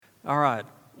All right.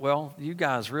 Well, you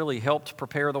guys really helped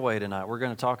prepare the way tonight. We're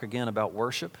going to talk again about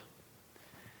worship.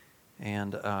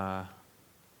 And the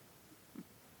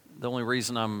only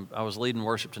reason I was leading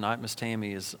worship tonight, Miss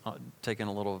Tammy is taking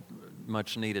a little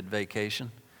much-needed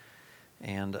vacation.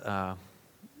 And I'm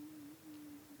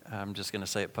just going to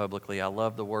say it publicly. I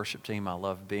love the worship team. I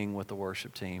love being with the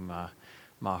worship team.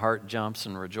 My heart jumps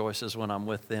and rejoices when I'm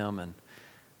with them,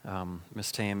 and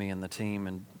Miss Tammy and the team.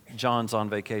 And John's on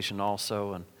vacation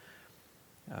also, and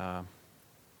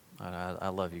I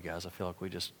love you guys. I feel like we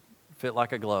just fit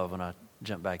like a glove when I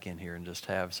jump back in here and just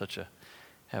have such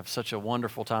a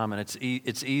wonderful time. And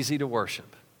it's easy to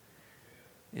worship.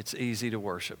 It's easy to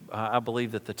worship. I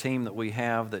believe that the team that we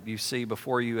have that you see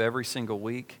before you every single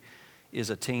week is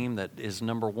a team that is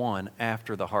number one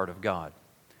after the heart of God.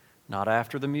 Not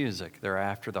after the music, they're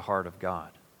after the heart of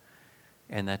God.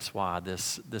 And that's why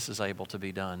this is able to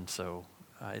be done. So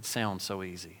it sounds so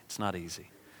easy. It's not easy.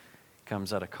 It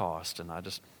comes at a cost. And I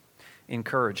just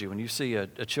encourage you, when you see a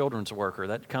children's worker,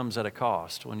 that comes at a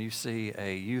cost. When you see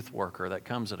a youth worker, that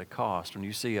comes at a cost. When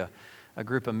you see a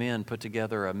group of men put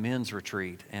together a men's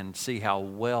retreat and see how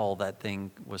well that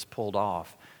thing was pulled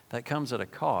off, that comes at a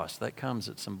cost. That comes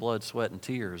at some blood, sweat, and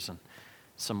tears and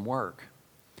some work.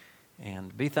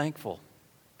 And be thankful.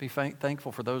 Be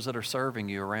thankful for those that are serving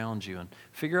you around you, and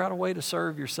figure out a way to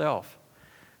serve yourself.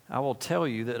 I will tell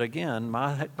you that, again,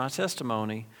 my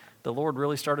testimony, the Lord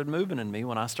really started moving in me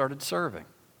when I started serving.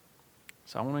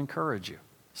 So I want to encourage you,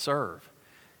 serve.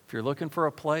 If you're looking for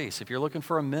a place, if you're looking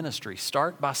for a ministry,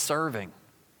 start by serving.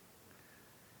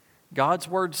 God's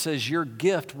word says your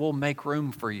gift will make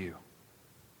room for you.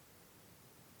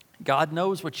 God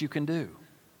knows what you can do.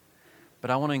 But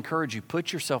I want to encourage you,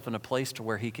 put yourself in a place to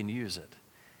where He can use it.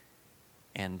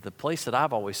 And the place that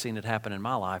I've always seen it happen in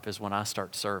my life is when I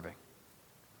start serving.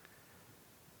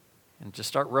 And just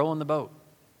start rowing the boat.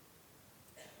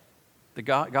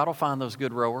 God will find those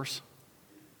good rowers.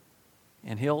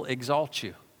 And He'll exalt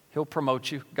you. He'll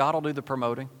promote you. God will do the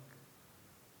promoting.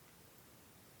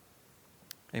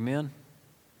 Amen?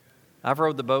 I've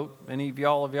rowed the boat. Any of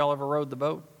y'all, have y'all ever rowed the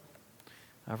boat?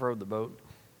 I've rowed the boat.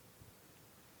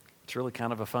 It's really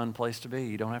kind of a fun place to be.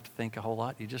 You don't have to think a whole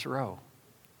lot. You just row.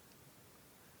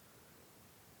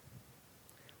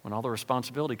 When all the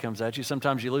responsibility comes at you,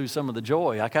 sometimes you lose some of the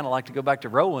joy. I kind of like to go back to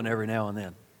rowing every now and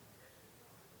then.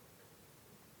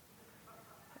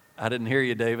 I didn't hear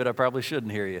you, David. I probably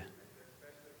shouldn't hear you.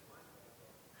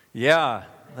 Yeah,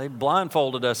 they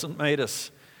blindfolded us and made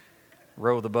us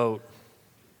row the boat.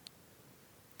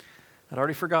 I'd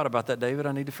already forgot about that, David.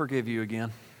 I need to forgive you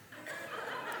again.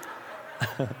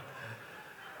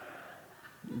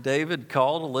 David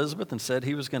called Elizabeth and said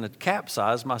he was going to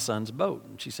capsize my son's boat.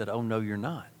 And she said, "Oh, no, you're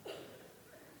not."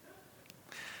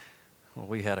 Well,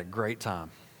 we had a great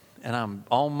time. And I'm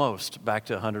almost back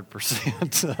to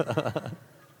 100%.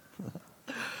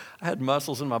 I had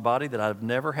muscles in my body that I've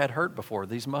never had hurt before.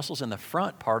 These muscles in the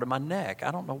front part of my neck.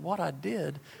 I don't know what I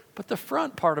did, but the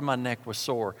front part of my neck was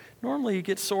sore. Normally you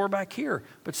get sore back here,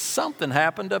 but something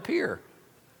happened up here.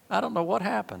 I don't know what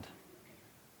happened.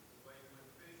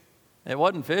 It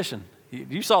wasn't fishing.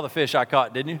 You saw the fish I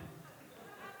caught, didn't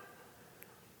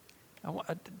you?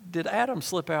 Did Adam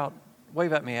slip out?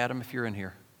 Wave at me, Adam, if you're in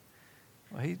here.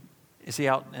 Well, is he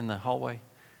out in the hallway?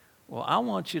 Well, I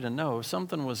want you to know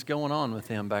something was going on with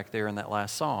him back there in that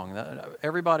last song.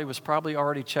 Everybody was probably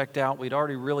already checked out. We'd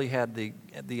already really had the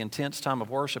intense time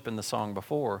of worship in the song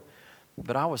before.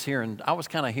 But I was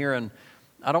kind of hearing,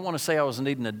 I don't want to say I was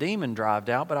needing a demon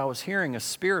driven out, but I was hearing a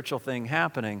spiritual thing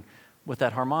happening with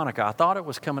that harmonica. I thought it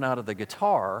was coming out of the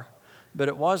guitar, but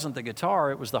it wasn't the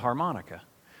guitar, it was the harmonica.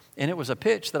 And it was a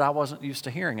pitch that I wasn't used to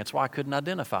hearing. That's why I couldn't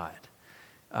identify it.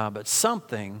 But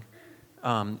something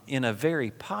in a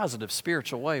very positive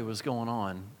spiritual way was going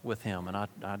on with him, and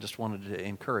I just wanted to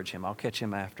encourage him. I'll catch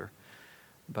him after.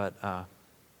 But I'm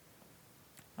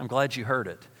glad you heard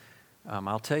it.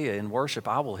 I'll tell you, in worship,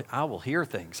 I will hear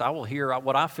things. I will hear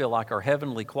what I feel like are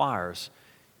heavenly choirs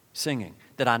singing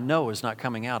that I know is not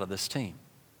coming out of this team.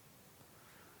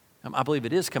 I believe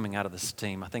it is coming out of this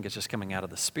team. I think it's just coming out of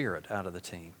the Spirit, out of the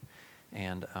team.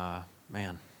 And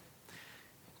man,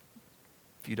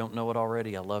 if you don't know it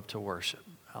already, I love to worship.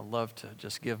 I love to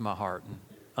just give my heart and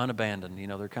unabandoned. You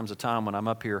know, there comes a time when I'm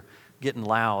up here getting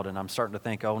loud and I'm starting to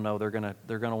think, oh no, they're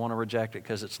gonna want to reject it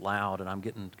because it's loud and I'm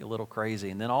getting a little crazy.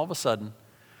 And then all of a sudden,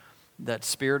 that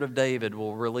spirit of David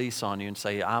will release on you and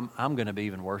say, I'm going to be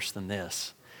even worse than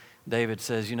this. David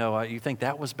says, you think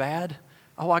that was bad?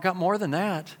 Oh, I got more than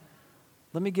that.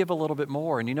 Let me give a little bit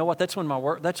more. And you know what? That's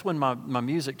when my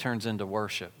music turns into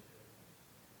worship.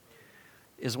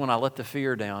 Is when I let the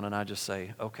fear down and I just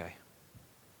say, okay,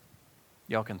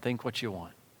 Y'all can think what you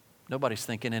want. Nobody's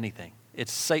thinking anything.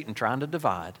 It's Satan trying to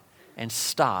divide and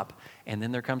stop. And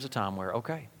then there comes a time where,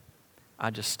 okay, I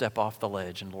just step off the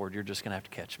ledge and Lord, you're just going to have to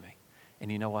catch me. And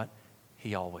you know what?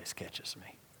 He always catches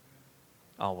me.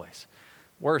 Always.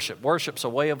 Worship. Worship's a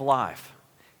way of life.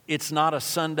 It's not a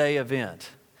Sunday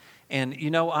event. And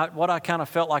you know, what I kind of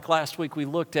felt like last week we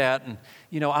looked at, and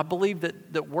you know, I believe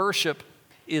that worship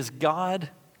is God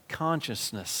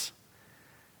consciousness.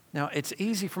 Now, it's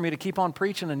easy for me to keep on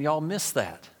preaching and y'all miss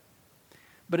that.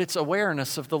 But it's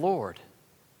awareness of the Lord.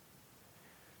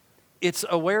 It's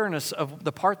awareness of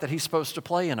the part that He's supposed to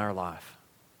play in our life.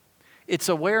 It's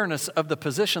awareness of the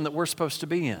position that we're supposed to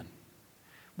be in.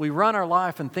 We run our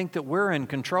life and think that we're in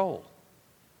control.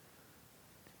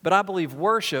 But I believe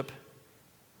worship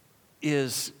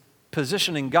is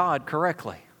positioning God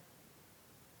correctly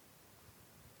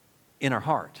in our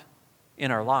heart,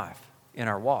 in our life, in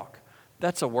our walk.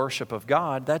 That's a worship of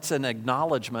God. That's an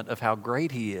acknowledgement of how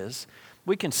great He is.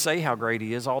 We can say how great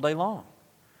He is all day long.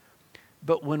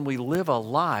 But when we live a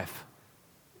life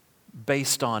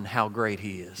based on how great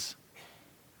He is,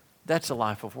 that's a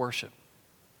life of worship.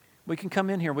 We can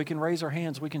come in here, we can raise our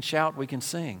hands, we can shout, we can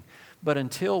sing. But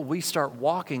until we start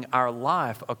walking our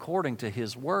life according to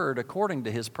His Word, according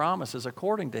to His promises,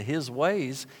 according to His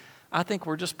ways, I think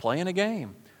we're just playing a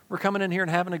game. We're coming in here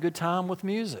and having a good time with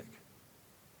music.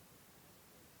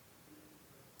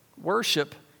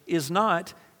 Worship is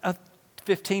not a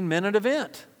 15-minute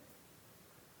event.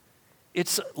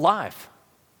 It's life.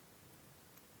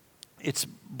 It's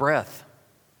breath.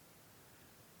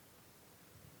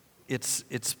 It's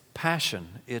passion.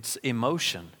 It's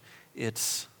emotion.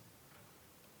 It's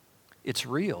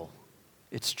real.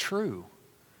 It's true.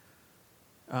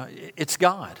 It's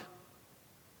God.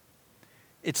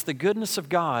 It's the goodness of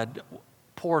God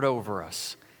poured over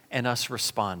us and us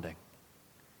responding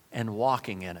and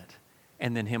walking in it,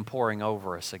 and then Him pouring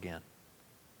over us again,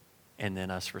 and then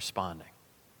us responding.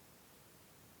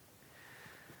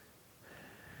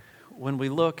 When we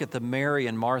look at the Mary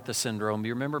and Martha syndrome,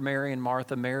 you remember Mary and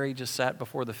Martha? Mary just sat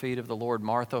before the feet of the Lord.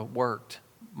 Martha worked.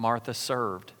 Martha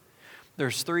served.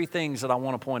 There's three things that I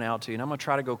want to point out to you, and I'm going to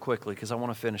try to go quickly because I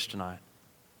want to finish tonight.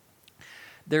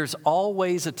 There's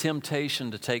always a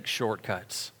temptation to take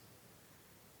shortcuts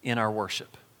in our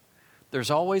worship. There's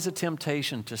always a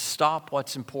temptation to stop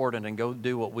what's important and go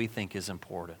do what we think is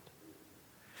important.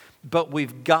 But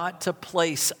we've got to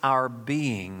place our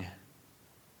being.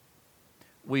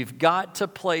 We've got to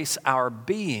place our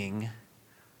being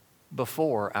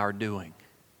before our doing.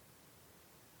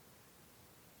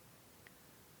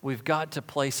 We've got to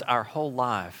place our whole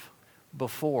life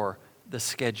before the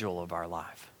schedule of our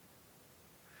life.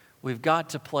 We've got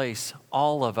to place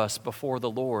all of us before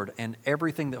the Lord and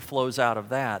everything that flows out of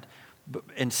that. But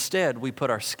instead, we put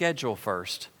our schedule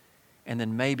first, and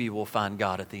then maybe we'll find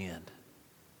God at the end.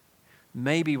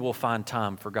 Maybe we'll find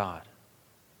time for God.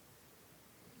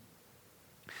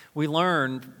 We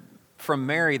learned from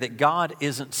Mary that God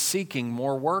isn't seeking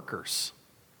more workers.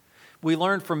 We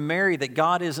learned from Mary that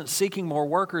God isn't seeking more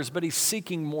workers, but He's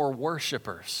seeking more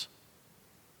worshipers.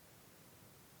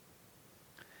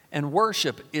 And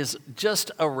worship is just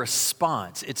a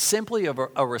response. It's simply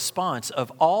a response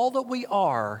of all that we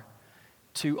are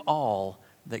to all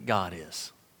that God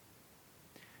is.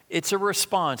 It's a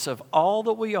response of all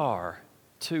that we are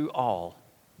to all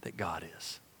that God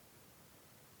is.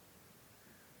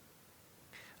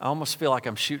 I almost feel like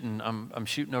I'm shooting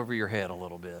over your head a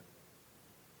little bit.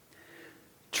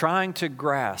 Trying to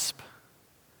grasp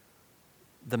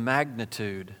the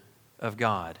magnitude of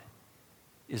God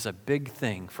is a big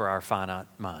thing for our finite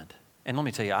mind. And let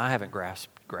me tell you, I haven't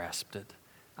grasped it.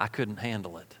 I couldn't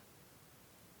handle it.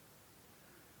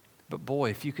 But boy,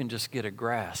 if you can just get a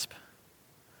grasp.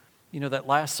 You know, that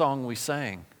last song we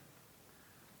sang,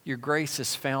 your grace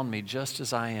has found me just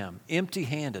as I am,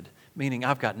 empty-handed, meaning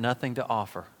I've got nothing to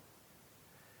offer.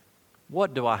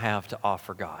 What do I have to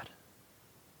offer God?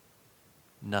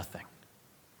 Nothing.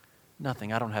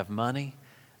 Nothing. I don't have money.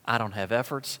 I don't have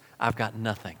efforts. I've got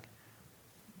nothing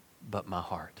but my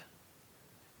heart,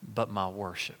 but my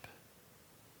worship.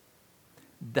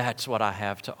 That's what I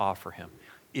have to offer Him,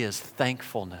 is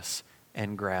thankfulness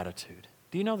and gratitude.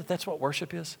 Do you know that that's what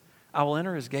worship is? I will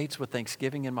enter His gates with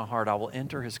thanksgiving in my heart. I will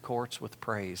enter His courts with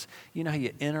praise. You know how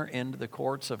you enter into the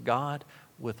courts of God?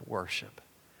 With worship.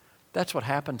 That's what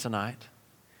happened tonight,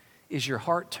 is your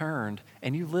heart turned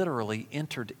and you literally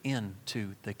entered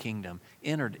into the kingdom,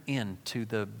 entered into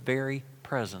the very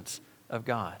presence of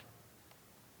God.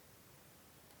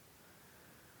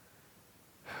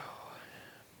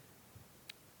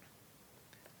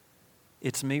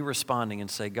 It's me responding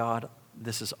and say, God,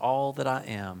 this is all that I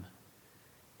am.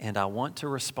 and I want to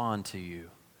respond to you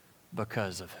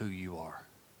because of who you are.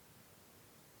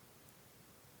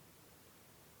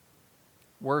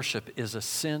 Worship is a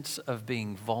sense of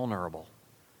being vulnerable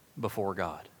before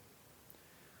God.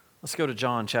 Let's go to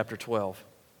John chapter 12,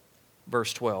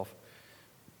 verse 12.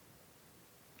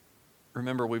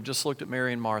 Remember, we've just looked at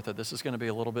Mary and Martha. This is going to be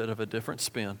a little bit of a different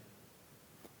spin.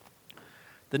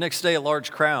 The next day, a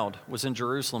large crowd was in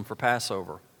Jerusalem for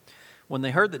Passover. When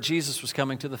they heard that Jesus was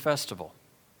coming to the festival,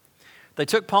 they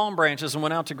took palm branches and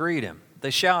went out to greet him.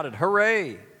 They shouted,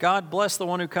 "Hooray! God bless the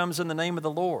one who comes in the name of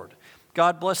the Lord.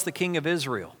 God bless the King of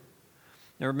Israel."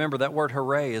 Now remember, that word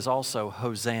hooray is also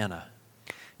Hosanna.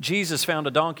 Jesus found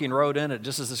a donkey and rode in it,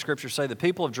 just as the scriptures say, "The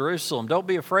people of Jerusalem, don't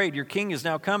be afraid. Your king is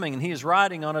now coming, and he is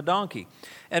riding on a donkey."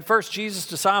 At first, Jesus'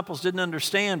 disciples didn't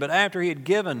understand, but after he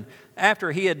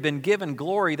had been given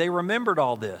glory, they remembered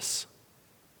all this.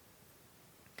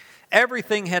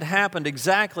 Everything had happened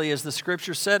exactly as the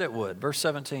scripture said it would. Verse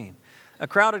 17. A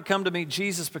crowd had come to meet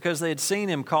Jesus because they had seen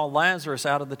him call Lazarus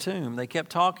out of the tomb. They kept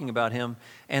talking about him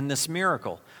and this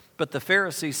miracle. But the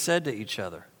Pharisees said to each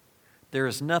other, "There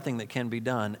is nothing that can be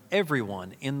done.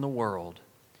 Everyone in the world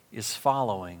is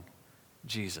following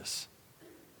Jesus."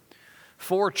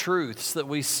 4 truths that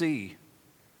we see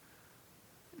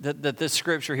that this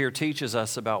scripture here teaches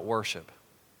us about worship.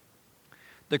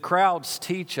 The crowds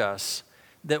teach us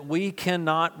that we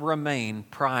cannot remain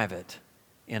private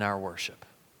in our worship.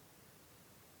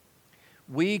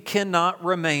 We cannot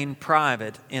remain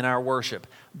private in our worship.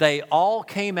 They all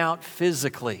came out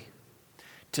physically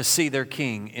to see their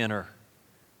king enter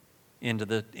into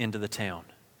the town.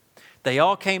 They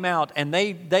all came out and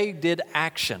they did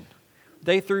action.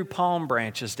 They threw palm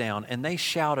branches down and they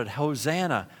shouted,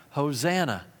 "Hosanna,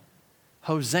 Hosanna,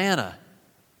 Hosanna.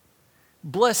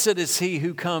 Blessed is he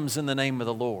who comes in the name of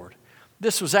the Lord."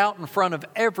 This was out in front of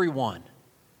everyone.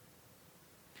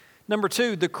 Number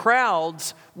 2, the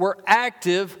crowds were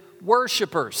active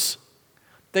worshipers.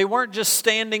 They weren't just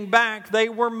standing back. They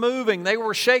were moving. They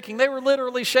were shaking. They were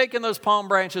literally shaking those palm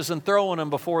branches and throwing them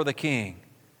before the king.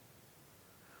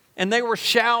 And they were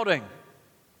shouting.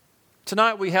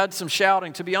 Tonight we had some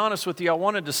shouting. To be honest with you, I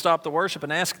wanted to stop the worship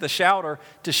and ask the shouter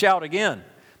to shout again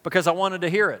because I wanted to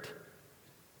hear it.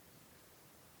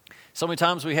 So many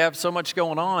times we have so much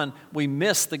going on, we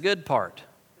miss the good part.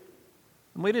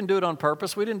 And we didn't do it on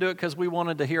purpose. We didn't do it because we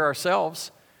wanted to hear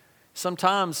ourselves.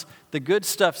 Sometimes the good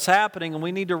stuff's happening and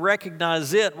we need to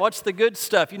recognize it. What's the good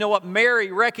stuff? You know what?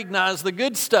 Mary recognized the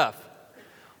good stuff.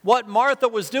 What Martha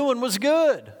was doing was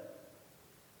good.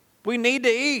 We need to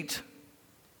eat.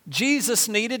 Jesus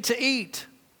needed to eat.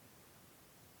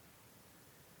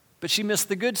 But she missed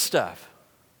the good stuff.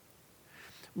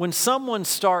 When someone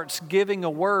starts giving a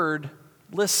word,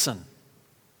 listen.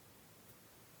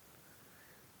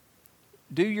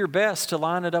 Do your best to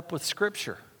line it up with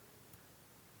Scripture.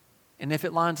 And if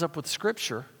it lines up with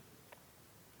Scripture,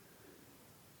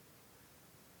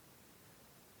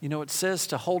 you know, it says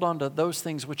to hold on to those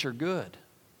things which are good.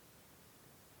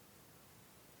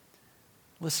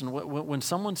 Listen, when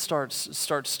someone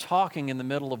starts talking in the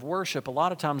middle of worship, a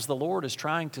lot of times the Lord is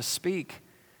trying to speak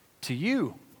to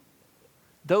you,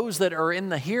 those that are in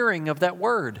the hearing of that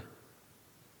word.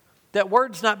 That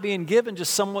word's not being given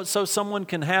just somewhat so someone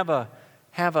can have a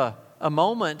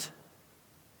moment.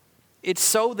 It's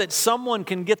so that someone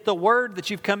can get the word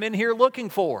that you've come in here looking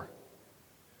for.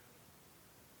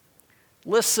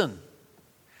 Listen,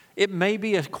 it may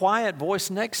be a quiet voice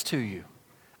next to you.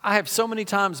 I have so many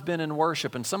times been in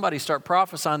worship and somebody start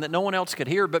prophesying that no one else could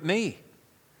hear but me.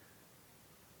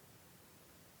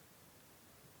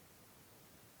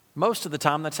 Most of the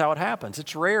time that's how it happens.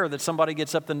 It's rare that somebody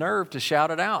gets up the nerve to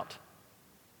shout it out.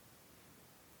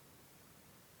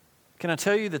 Can I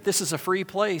tell you that this is a free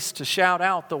place to shout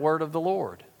out the word of the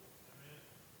Lord?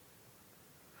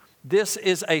 This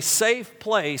is a safe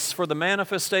place for the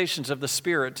manifestations of the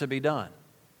Spirit to be done.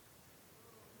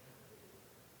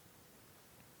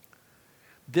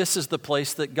 This is the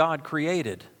place that God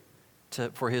created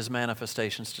for His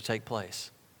manifestations to take place,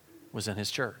 was in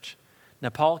His church. Now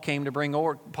Paul came to bring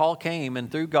order. Paul came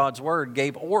and through God's word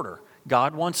gave order.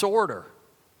 God wants order.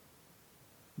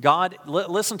 God,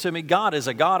 listen to me, God is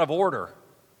a God of order.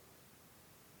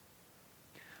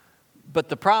 But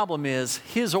the problem is,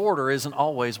 His order isn't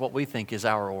always what we think is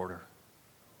our order.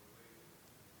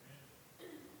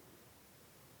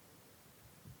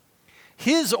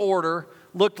 His order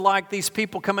looked like these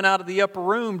people coming out of the upper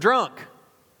room drunk.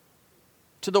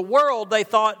 To the world, they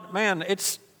thought, man,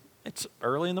 it's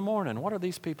early in the morning. What are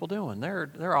these people doing?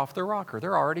 They're off their rocker.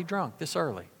 They're already drunk this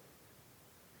early.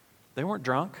 They weren't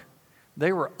drunk.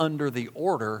 They were under the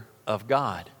order of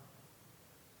God.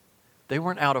 They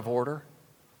weren't out of order.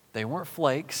 They weren't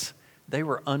flakes. They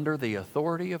were under the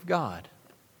authority of God.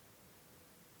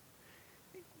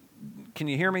 Can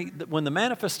you hear me? When the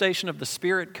manifestation of the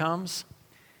Spirit comes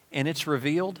and it's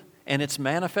revealed and it's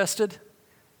manifested,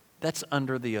 that's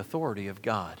under the authority of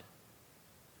God.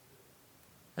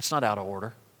 That's not out of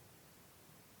order.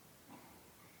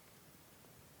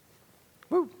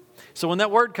 Woo. So when that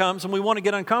word comes and we want to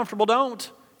get uncomfortable, don't.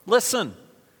 Listen.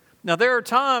 Now there are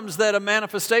times that a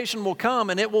manifestation will come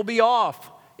and it will be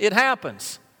off. It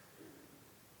happens.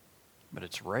 But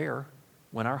it's rare.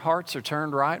 When our hearts are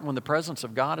turned right and when the presence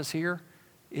of God is here,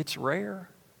 it's rare.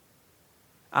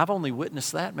 I've only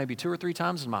witnessed that maybe 2 or 3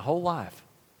 times in my whole life.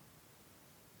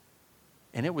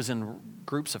 And it was in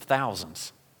groups of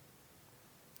thousands.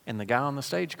 And the guy on the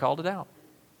stage called it out.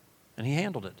 And he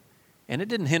handled it. And it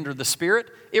didn't hinder the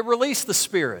Spirit. It released the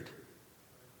Spirit.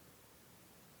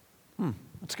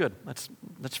 That's good.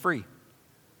 That's free.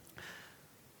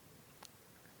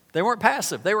 They weren't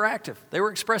passive. They were active. They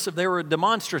were expressive. They were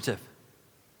demonstrative.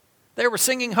 They were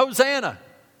singing Hosanna.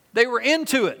 They were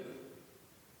into it.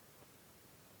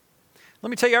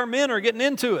 Let me tell you, our men are getting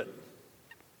into it.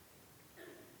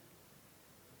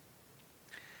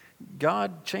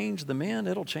 God changed the men,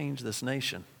 it'll change this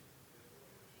nation.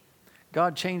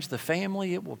 God changed the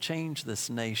family, it will change this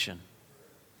nation.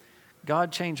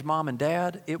 God changed mom and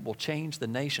dad, it will change the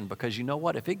nation. Because you know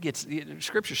what?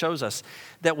 Scripture shows us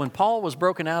that when Paul was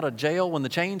broken out of jail, when the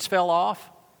chains fell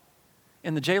off,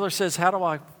 and the jailer says, how do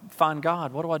I find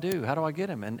God? What do I do? How do I get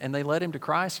him? And they led him to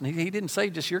Christ. And he didn't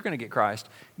say just you're going to get Christ.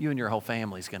 You and your whole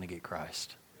family is going to get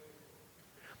Christ.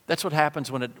 That's what happens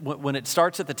when it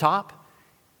starts at the top,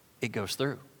 it goes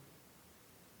through.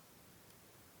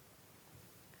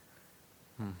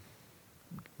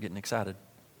 Getting excited.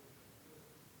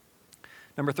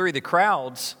 Number 3, the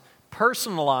crowds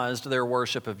personalized their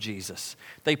worship of Jesus.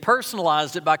 They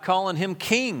personalized it by calling him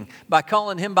king, by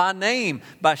calling him by name,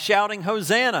 by shouting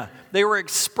Hosanna. They were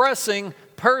expressing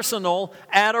personal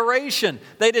adoration.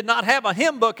 They did not have a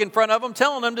hymn book in front of them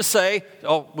telling them to say,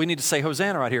 oh, we need to say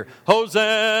Hosanna right here.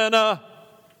 Hosanna.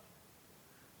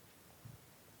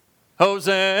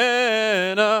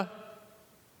 Hosanna.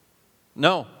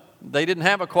 No, they didn't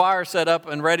have a choir set up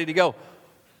and ready to go.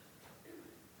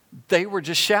 They were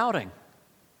just shouting.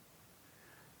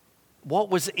 What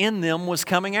was in them was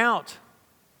coming out.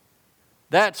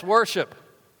 That's worship.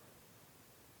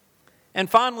 And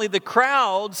finally, the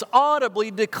crowds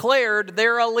audibly declared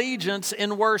their allegiance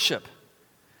in worship.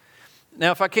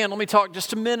 Now, if I can, let me talk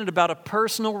just a minute about a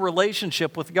personal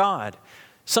relationship with God.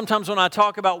 Sometimes when I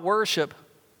talk about worship,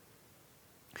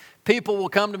 people will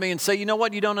come to me and say, you know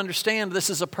what, you don't understand. This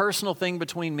is a personal thing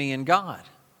between me and God.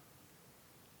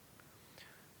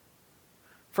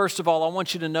 First of all, I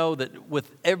want you to know that with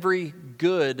every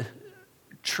good,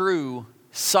 true,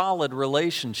 solid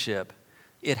relationship,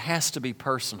 it has to be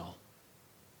personal.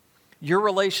 Your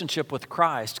relationship with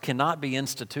Christ cannot be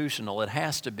institutional. It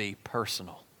has to be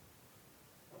personal.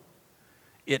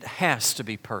 It has to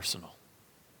be personal.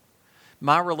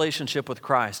 My relationship with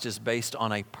Christ is based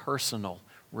on a personal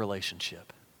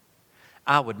relationship.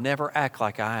 I would never act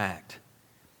like I act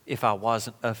if I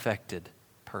wasn't affected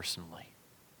personally.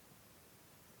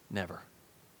 Never.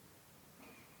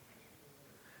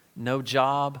 No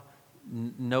job,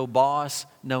 no boss,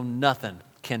 no nothing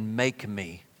can make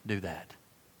me do that.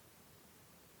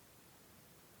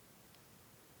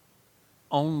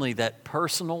 Only that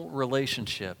personal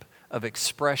relationship of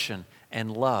expression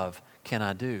and love can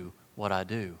I do what I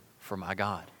do for my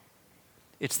God.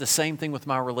 It's the same thing with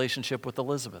my relationship with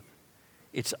Elizabeth.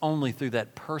 It's only through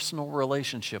that personal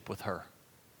relationship with her,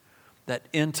 that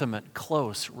intimate,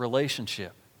 close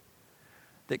relationship,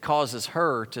 that causes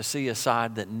her to see a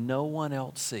side that no one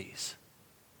else sees.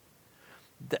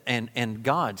 And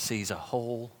God sees a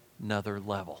whole nother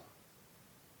level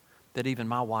that even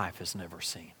my wife has never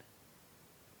seen.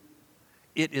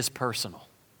 It is personal.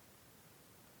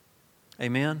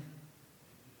 Amen?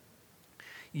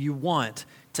 You want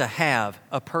to have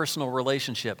a personal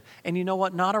relationship. And you know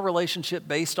what? Not a relationship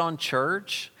based on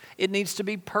church. It needs to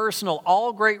be personal.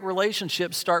 All great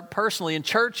relationships start personally, and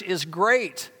church is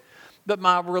great. But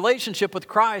my relationship with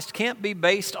Christ can't be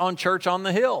based on Church on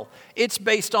the Hill. It's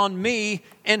based on me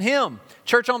and Him.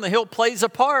 Church on the Hill plays a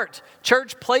part.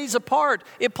 Church plays a part.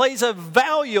 It plays a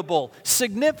valuable,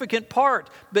 significant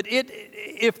part. But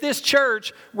if this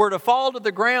church were to fall to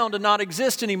the ground and not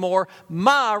exist anymore,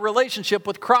 my relationship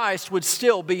with Christ would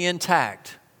still be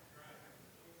intact.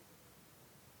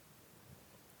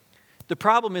 The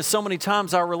problem is so many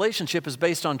times our relationship is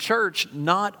based on church,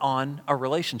 not on a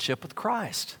relationship with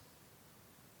Christ.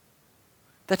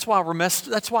 That's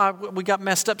why we got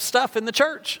messed up stuff in the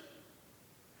church.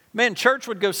 Man, church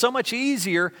would go so much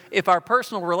easier if our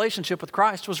personal relationship with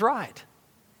Christ was right.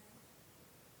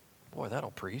 Boy,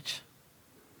 that'll preach.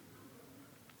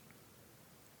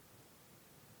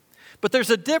 But there's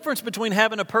a difference between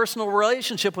having a personal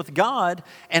relationship with God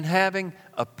and having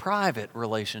a private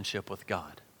relationship with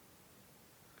God.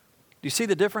 Do you see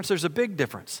the difference? There's a big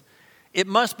difference. It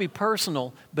must be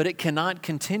personal, but it cannot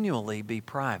continually be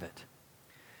private.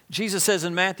 Jesus says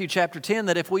in Matthew chapter 10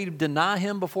 that if we deny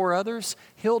Him before others,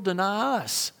 He'll deny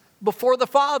us before the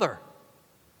Father.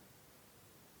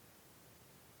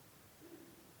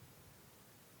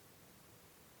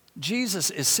 Jesus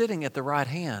is sitting at the right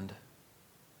hand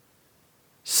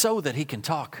so that He can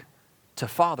talk to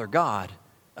Father God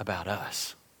about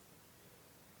us.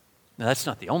 Now, that's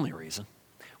not the only reason.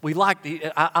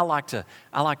 I like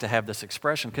to have this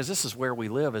expression because this is where we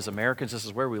live as Americans. This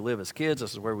is where we live as kids.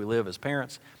 This is where we live as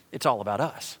parents. It's all about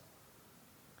us.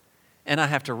 And I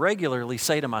have to regularly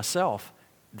say to myself,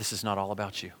 this is not all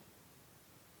about you.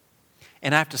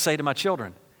 And I have to say to my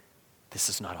children, this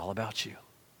is not all about you.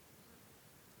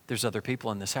 There's other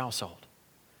people in this household.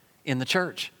 In the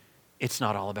church, it's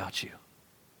not all about you.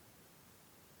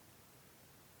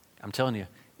 I'm telling you,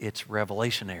 it's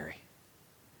revelationary.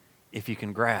 If you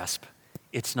can grasp,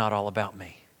 it's not all about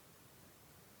me.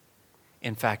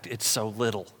 In fact, it's so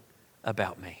little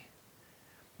about me.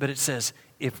 But it says,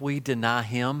 if we deny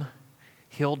Him,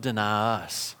 He'll deny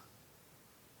us.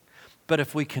 But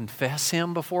if we confess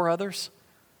Him before others,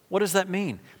 what does that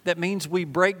mean? That means we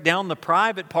break down the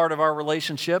private part of our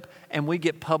relationship and we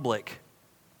get public.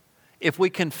 If we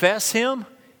confess Him,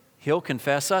 He'll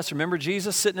confess us. Remember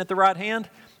Jesus sitting at the right hand?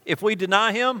 If we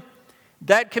deny Him,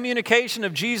 that communication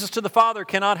of Jesus to the Father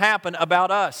cannot happen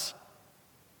about us.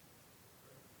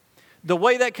 The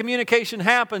way that communication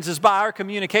happens is by our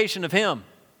communication of Him.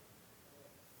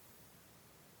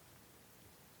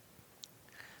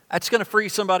 That's going to free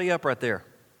somebody up right there.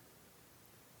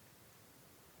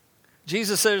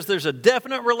 Jesus says there's a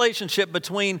definite relationship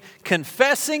between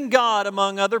confessing God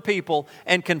among other people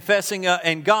and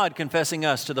God confessing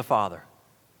us to the Father.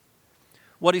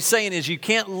 What He's saying is you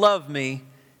can't love me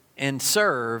and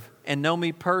serve and know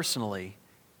me personally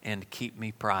and keep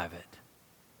me private.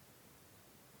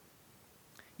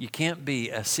 You can't be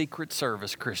a secret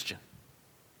service Christian.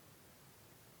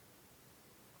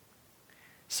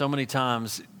 So many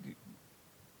times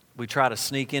we try to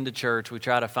sneak into church, we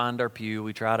try to find our pew,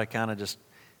 we try to kind of just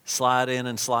slide in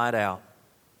and slide out.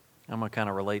 I'm going to kind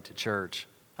of relate to church.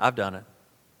 I've done it.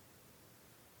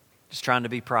 Just trying to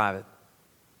be private.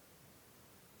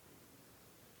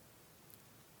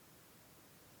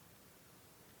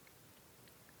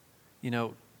 You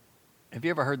know, have you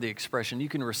ever heard the expression, you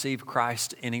can receive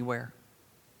Christ anywhere?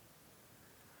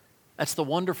 That's the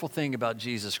wonderful thing about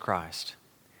Jesus Christ,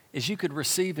 is you could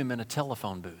receive Him in a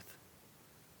telephone booth.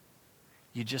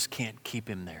 You just can't keep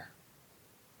Him there.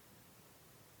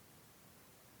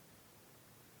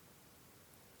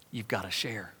 You've got to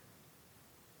share.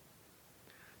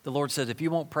 The Lord said, if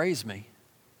you won't praise me,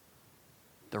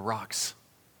 the rocks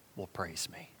will praise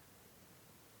me.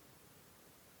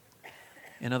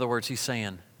 In other words, He's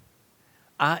saying,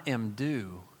 I am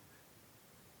due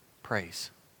praise.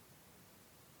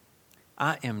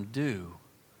 I am due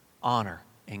honor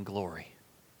and glory.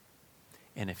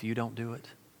 And if you don't do it,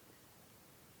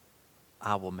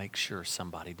 I will make sure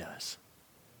somebody does.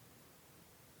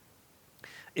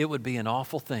 It would be an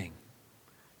awful thing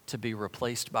to be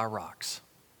replaced by rocks.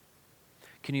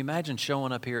 Can you imagine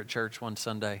showing up here at church one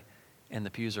Sunday and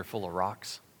the pews are full of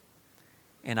rocks?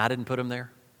 And I didn't put them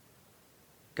there.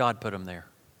 God put them there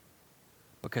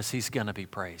because He's going to be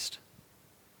praised.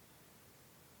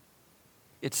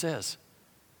 It says,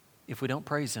 if we don't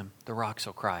praise Him, the rocks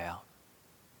will cry out.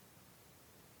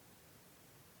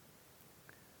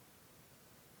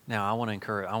 Now, I want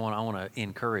to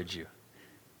encourage you.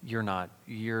 You're not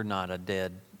a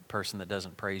dead person that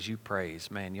doesn't praise. You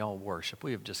praise. Man, y'all worship.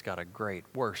 We have just got a great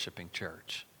worshiping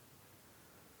church.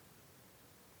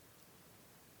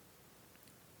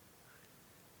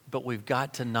 But we've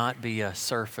got to not be a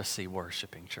surfacey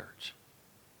worshiping church.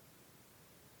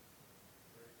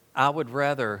 I would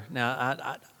rather,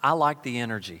 now I like the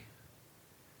energy.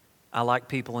 I like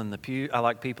people in the pew. I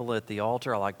like people at the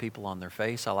altar. I like people on their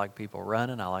face. I like people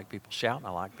running. I like people shouting.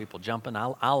 I like people jumping.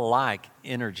 I like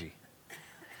energy.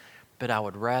 But I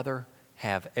would rather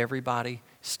have everybody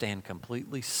stand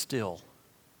completely still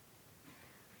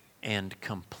and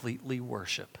completely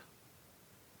worship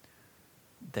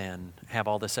than have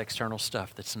all this external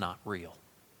stuff that's not real.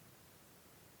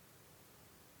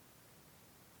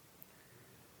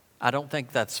 I don't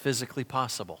think that's physically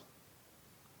possible.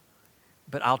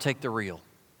 But I'll take the real.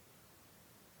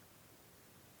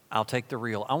 I'll take the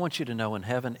real. I want you to know in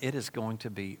heaven, it is going to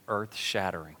be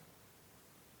earth-shattering.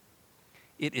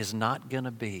 It is not going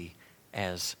to be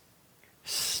as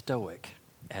stoic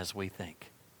as we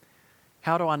think.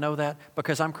 How do I know that?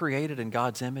 Because I'm created in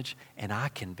God's image and I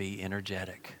can be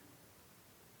energetic.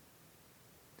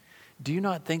 Do you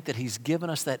not think that He's given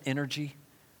us that energy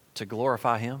to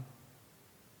glorify Him?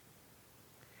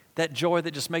 That joy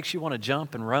that just makes you want to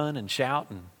jump and run and shout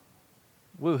and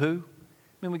woo-hoo.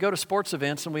 I mean, we go to sports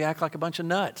events and we act like a bunch of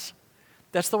nuts.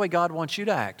 That's the way God wants you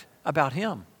to act about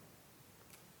Him.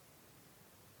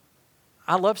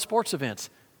 I love sports events,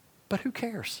 but who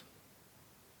cares?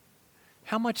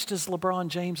 How much does LeBron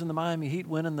James and the Miami Heat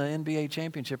winning the NBA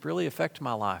championship really affect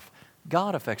my life?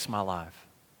 God affects my life.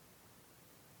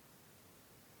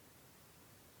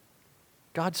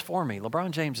 God's for me.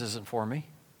 LeBron James isn't for me.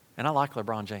 And I like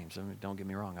LeBron James. I mean, don't get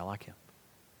me wrong. I like him.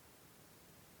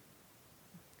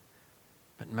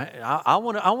 But man, I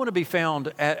want to be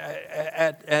found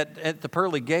at the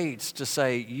pearly gates to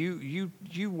say,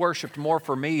 you worshiped more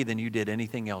for me than you did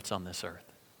anything else on this earth.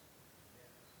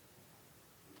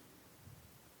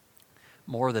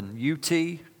 More than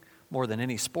UT, more than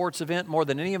any sports event, more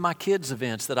than any of my kids'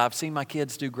 events that I've seen my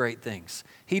kids do great things.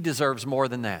 He deserves more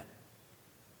than that.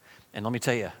 And let me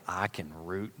tell you, I can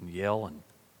root and yell, and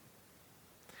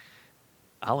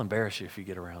I'll embarrass you if you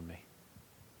get around me.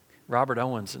 Robert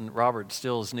Owens, and Robert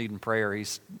still is needing prayer.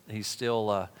 He's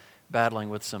still battling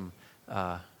with some,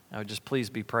 I would just please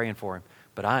be praying for him.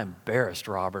 But I embarrassed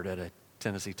Robert at a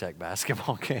Tennessee Tech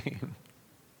basketball game.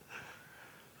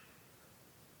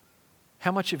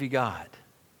 How much have you got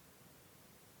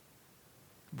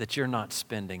that you're not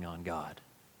spending on God?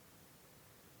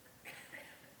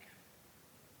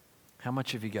 How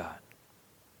much have you got?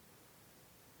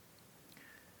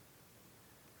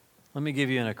 Let me give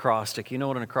you an acrostic. You know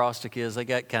what an acrostic is? They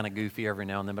get kind of goofy every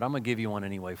now and then, but I'm going to give you one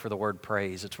anyway for the word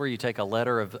praise. It's where you take a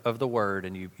letter of the word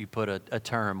and you put a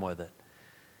term with it.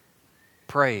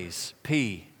 Praise,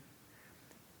 P.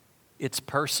 It's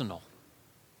personal.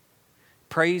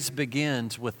 Praise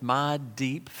begins with my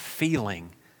deep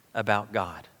feeling about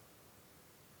God.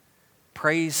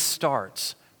 Praise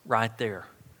starts right there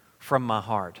from my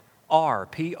heart. R,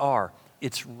 P-R,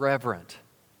 it's reverent.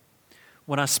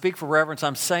 When I speak for reverence,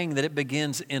 I'm saying that it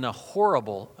begins in a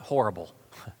horrible,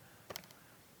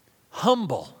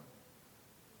 humble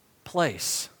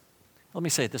place. Let me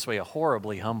say it this way, a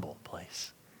horribly humble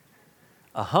place.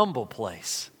 A humble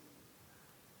place.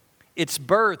 It's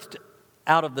birthed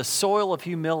out of the soil of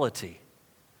humility,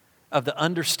 of the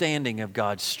understanding of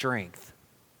God's strength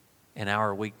and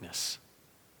our weakness.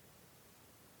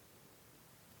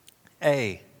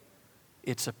 A,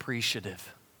 it's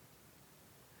appreciative.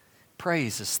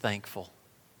 Praise is thankful.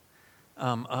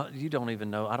 You don't even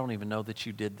know, I don't even know that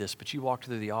you did this, but you walked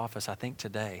through the office, I think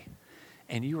today,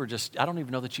 and you were just, I don't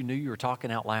even know that you knew you were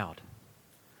talking out loud.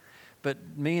 But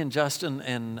me and Justin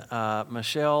and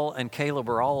Michelle and Caleb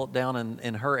were all down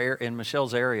in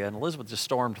Michelle's area, and Elizabeth just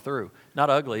stormed through.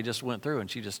 Not ugly, just went through, and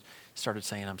she just started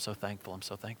saying, I'm so thankful, I'm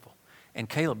so thankful. And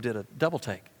Caleb did a double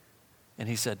take, and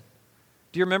he said,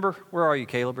 do you remember? Where are you,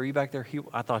 Caleb? Are you back there?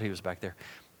 I thought he was back there.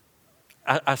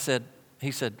 I said,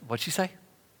 he said, what'd she say?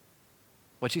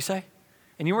 What'd she say?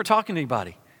 And you weren't talking to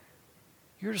anybody.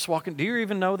 You were just walking. Do you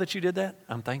even know that you did that?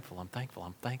 I'm thankful, I'm thankful,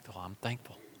 I'm thankful, I'm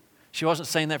thankful. She wasn't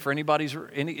saying that for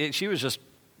she was just,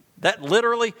 that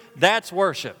literally, that's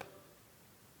worship.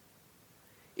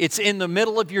 It's in the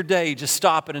middle of your day just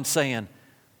stopping and saying,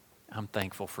 I'm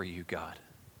thankful for you, God.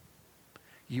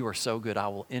 You are so good, I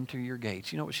will enter your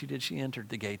gates. You know what she did? She entered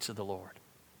the gates of the Lord.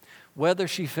 Whether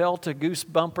she felt a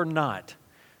goosebump or not,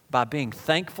 by being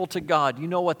thankful to God, you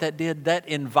know what that did? That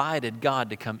invited God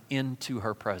to come into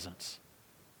her presence.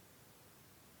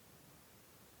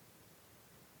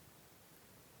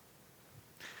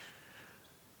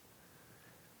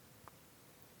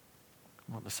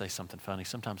 I want to say something funny.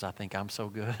 Sometimes I think I'm so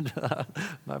good.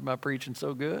 my preaching's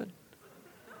so good.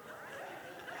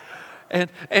 And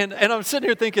I'm sitting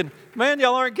here thinking, man,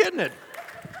 y'all aren't getting it.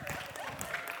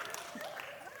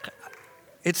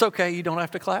 It's okay. You don't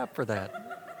have to clap for that.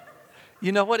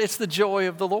 You know what? It's the joy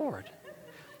of the Lord.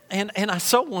 And I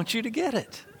so want you to get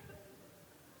it.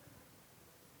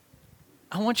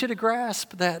 I want you to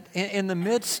grasp that in the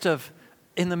midst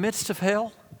of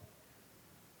hell,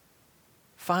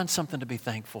 find something to be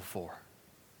thankful for.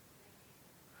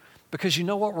 Because you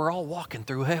know what? We're all walking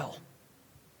through hell.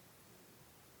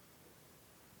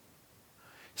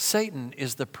 Satan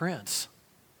is the prince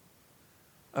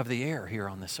of the air here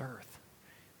on this earth.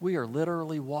 We are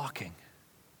literally walking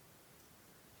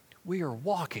We are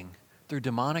walking through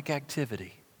demonic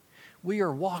activity. We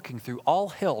are walking through all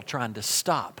hell trying to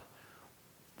stop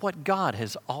what God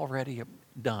has already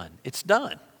done. It's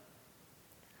done.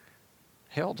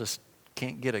 Hell just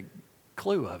can't get a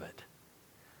clue of it.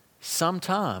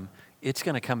 Sometime it's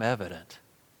going to come evident,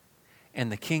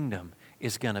 and the kingdom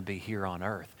is going to be here on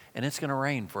earth, and it's going to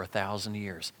reign for 1,000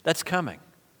 years. That's coming.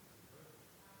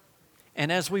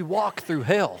 And as we walk through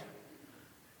hell,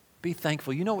 be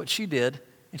thankful. You know what she did?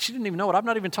 And she didn't even know it. I've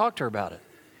not even talked to her about it.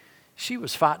 She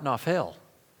was fighting off hell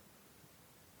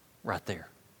right there.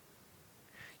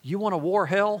 You want to war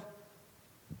hell?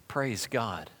 Praise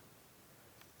God.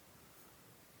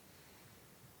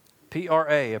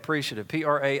 P-R-A, appreciative.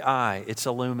 P-R-A-I, it's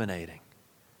illuminating.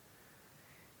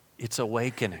 It's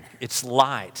awakening. It's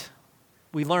light.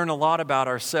 We learn a lot about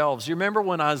ourselves. You remember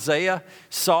when Isaiah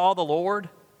saw the Lord?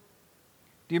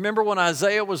 Do you remember when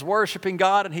Isaiah was worshiping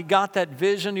God and he got that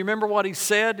vision? Do you remember what he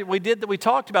said? We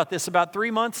talked about this about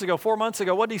 4 months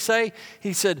ago. What did he say?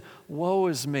 He said, "Woe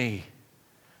is me.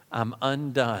 I'm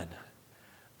undone.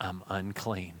 I'm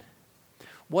unclean."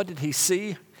 What did he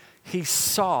see? He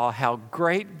saw how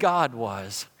great God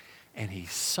was, and he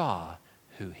saw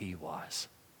who he was.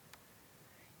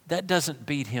 That doesn't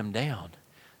beat him down.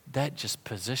 That just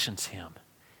positions him,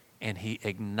 and he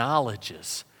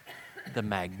acknowledges the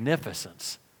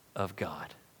magnificence of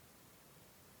God.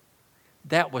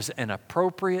 That was an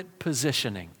appropriate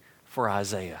positioning for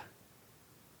Isaiah.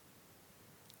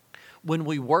 When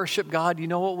we worship God, you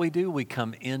know what we do? We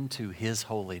come into His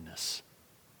holiness.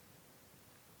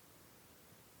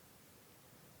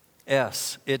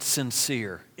 S, it's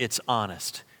sincere, it's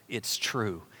honest, it's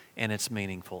true, and it's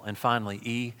meaningful. And finally,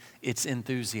 E, it's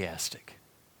enthusiastic.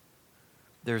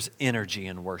 There's energy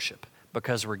in worship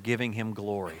because we're giving Him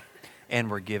glory and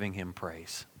we're giving Him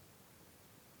praise.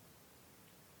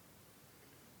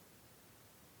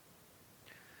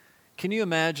 Can you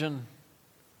imagine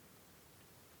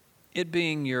it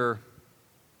being your,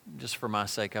 just for my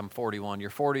sake, I'm 41,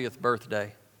 your 40th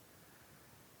birthday?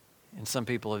 And some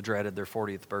people have dreaded their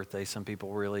 40th birthday. Some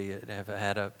people really have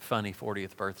had a funny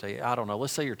 40th birthday. I don't know.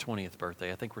 Let's say your 20th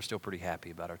birthday. I think we're still pretty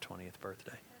happy about our 20th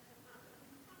birthday.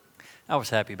 I was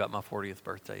happy about my 40th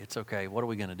birthday. It's okay. What are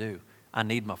we going to do? I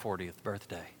need my 40th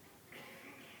birthday.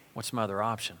 What's my other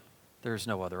option? There's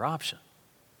no other option.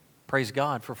 Praise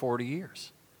God for 40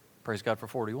 years. Praise God for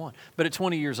 41. But at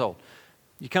 20 years old,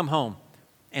 you come home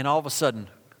and all of a sudden,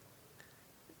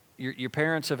 your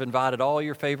parents have invited all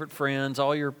your favorite friends,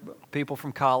 all your people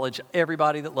from college,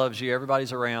 everybody that loves you,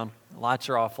 everybody's around. Lights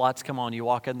are off, lights come on. You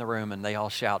walk in the room and they all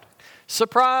shout,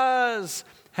 "Surprise!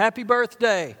 Happy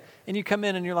birthday!" And you come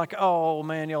in and you're like, "Oh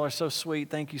man, y'all are so sweet.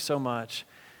 Thank you so much."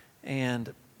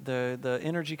 And the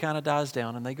energy kind of dies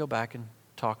down and they go back and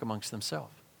talk amongst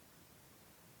themselves.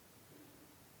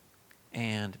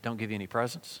 And don't give you any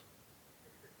presents.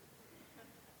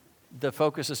 The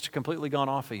focus is completely gone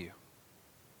off of you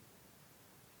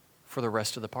for the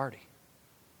rest of the party.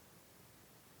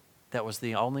 That was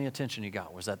the only attention you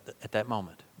got, was at that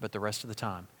moment. But the rest of the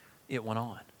time, it went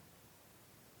on.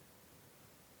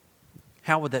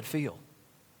 How would that feel?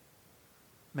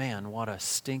 Man, what a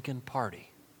stinking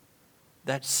party.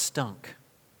 That stunk.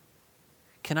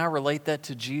 Can I relate that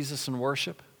to Jesus and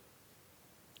worship?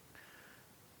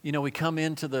 You know, we come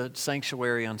into the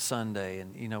sanctuary on Sunday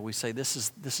and, you know, we say, this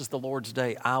is the Lord's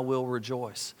day. I will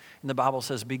rejoice. And the Bible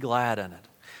says, be glad in it.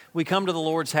 We come to the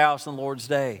Lord's house on the Lord's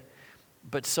day,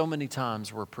 but so many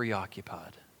times we're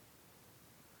preoccupied.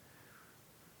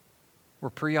 We're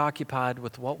preoccupied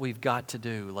with what we've got to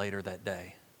do later that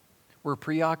day. We're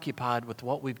preoccupied with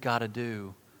what we've got to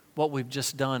do, what we've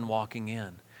just done walking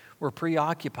in. We're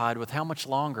preoccupied with how much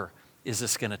longer is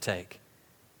this going to take?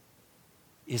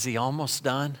 Is he almost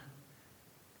done?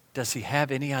 Does he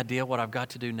have any idea what I've got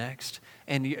to do next?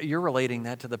 And you're relating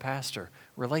that to the pastor.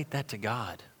 Relate that to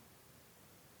God.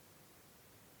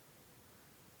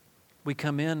 We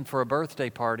come in for a birthday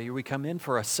party, we come in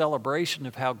for a celebration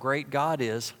of how great God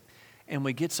is, and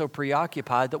we get so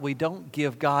preoccupied that we don't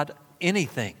give God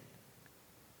anything.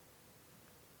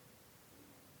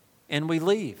 And we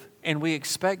leave, and we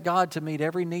expect God to meet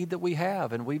every need that we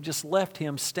have, and we've just left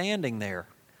Him standing there.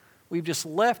 We've just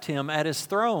left Him at His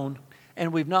throne,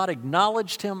 and we've not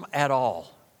acknowledged Him at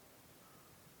all.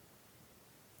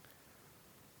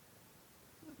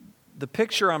 The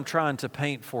picture I'm trying to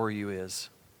paint for you is,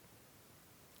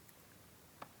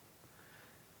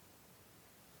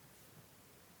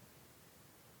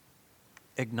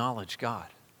 acknowledge God.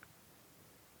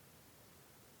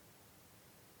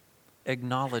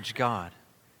 Acknowledge God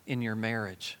in your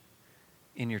marriage,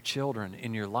 in your children,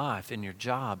 in your life, in your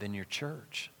job, in your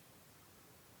church.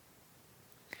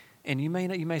 And you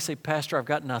may say, Pastor, I've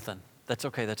got nothing. That's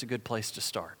okay. That's a good place to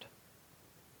start.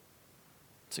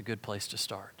 It's a good place to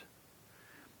start.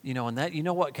 You know, and that, you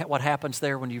know what happens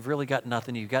there when you've really got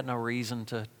nothing, you've got no reason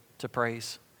to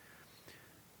praise?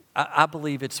 I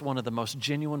believe it's one of the most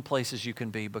genuine places you can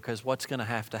be, because what's going to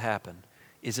have to happen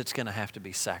is it's going to have to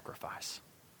be sacrifice.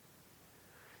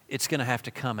 It's going to have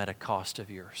to come at a cost of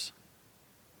yours.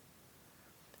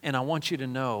 And I want you to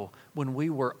know, when we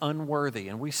were unworthy,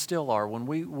 and we still are, when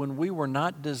we were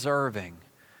not deserving,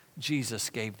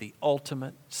 Jesus gave the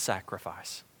ultimate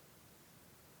sacrifice.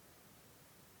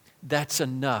 That's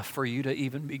enough for you to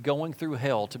even be going through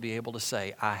hell to be able to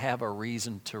say, I have a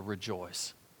reason to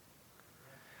rejoice.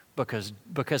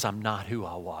 Because I'm not who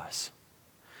I was.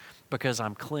 Because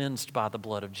I'm cleansed by the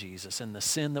blood of Jesus, and the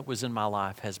sin that was in my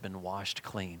life has been washed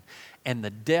clean. And the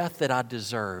death that I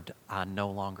deserved, I no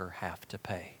longer have to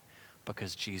pay,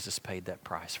 because Jesus paid that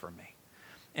price for me.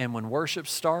 And when worship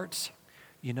starts,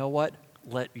 you know what?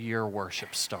 Let your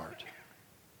worship start.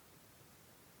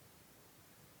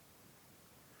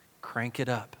 Crank it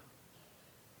up.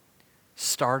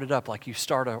 Start it up like you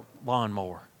start a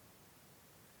lawnmower.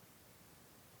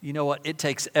 You know what? It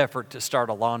takes effort to start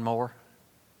a lawnmower.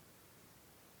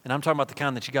 And I'm talking about the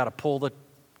kind that you got to pull the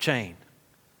chain.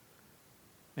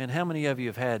 Man, how many of you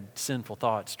have had sinful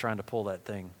thoughts trying to pull that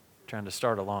thing, trying to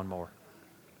start a lawnmower?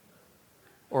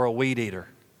 Or a weed eater?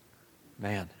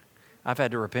 Man, I've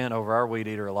had to repent over our weed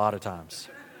eater a lot of times.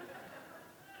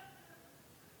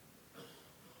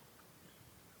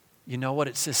 You know what?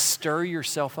 It says stir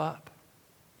yourself up.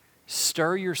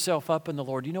 Stir yourself up in the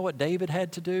Lord. You know what David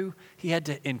had to do? He had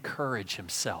to encourage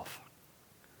himself.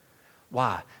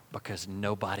 Why? Because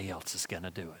nobody else is going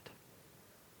to do it.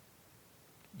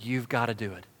 You've got to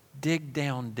do it. Dig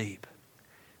down deep.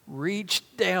 Reach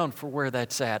down for where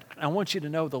that's at. I want you to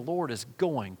know the Lord is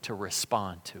going to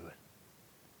respond to it.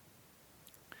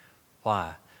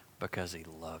 Why? Because He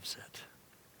loves it.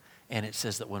 And it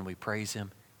says that when we praise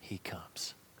Him, He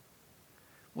comes.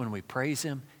 When we praise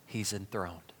Him, He's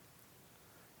enthroned.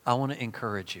 I want to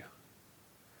encourage you.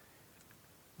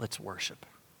 Let's worship.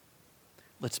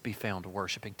 Let's be found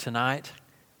worshiping. Tonight,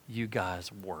 you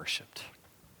guys worshiped.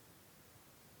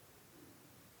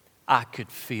 I could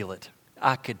feel it.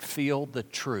 I could feel the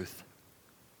truth.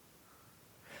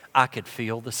 I could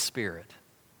feel the Spirit.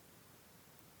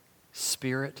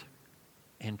 Spirit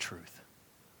and truth.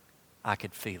 I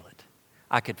could feel it.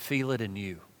 I could feel it in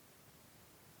you.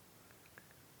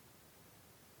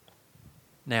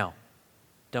 Now,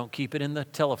 don't keep it in the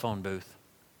telephone booth.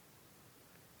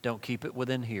 Don't keep it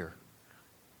within here.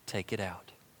 Take it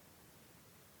out.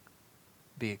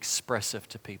 Be expressive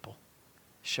to people.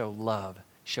 Show love.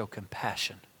 Show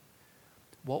compassion.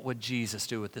 What would Jesus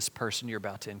do with this person you're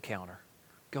about to encounter?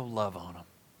 Go love on them.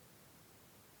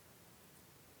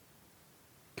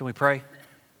 Can we pray?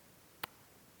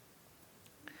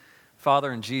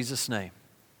 Father, in Jesus' name,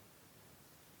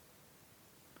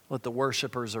 let the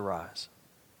worshipers arise.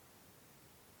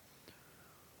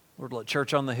 Lord, let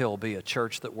Church on the Hill be a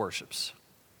church that worships.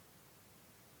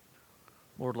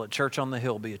 Lord, let Church on the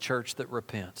Hill be a church that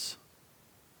repents.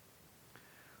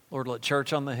 Lord, let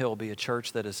Church on the Hill be a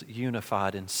church that is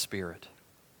unified in spirit.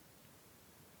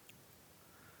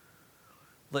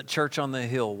 Let Church on the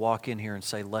Hill walk in here and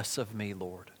say, less of me,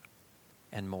 Lord,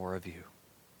 and more of you.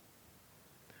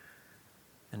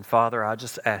 And Father, I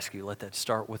just ask you, let that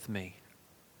start with me.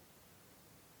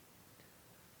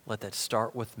 Let that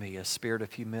start with me, a spirit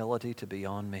of humility to be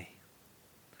on me,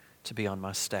 to be on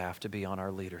my staff, to be on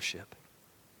our leadership.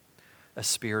 A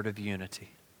spirit of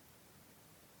unity.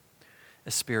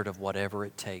 A spirit of whatever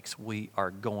it takes. We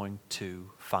are going to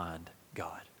find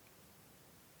God.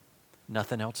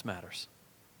 Nothing else matters.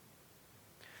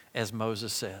 As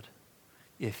Moses said,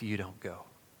 if you don't go,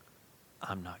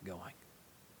 I'm not going.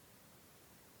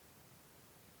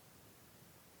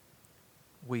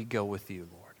 We go with you,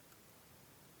 Lord.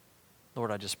 Lord,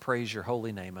 I just praise your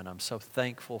holy name, and I'm so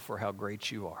thankful for how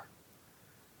great you are.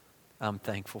 I'm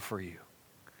thankful for you.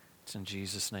 It's in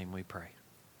Jesus' name we pray.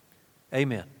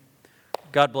 Amen.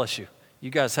 God bless you. You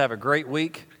guys have a great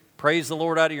week. Praise the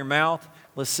Lord out of your mouth.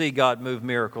 Let's see God move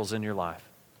miracles in your life.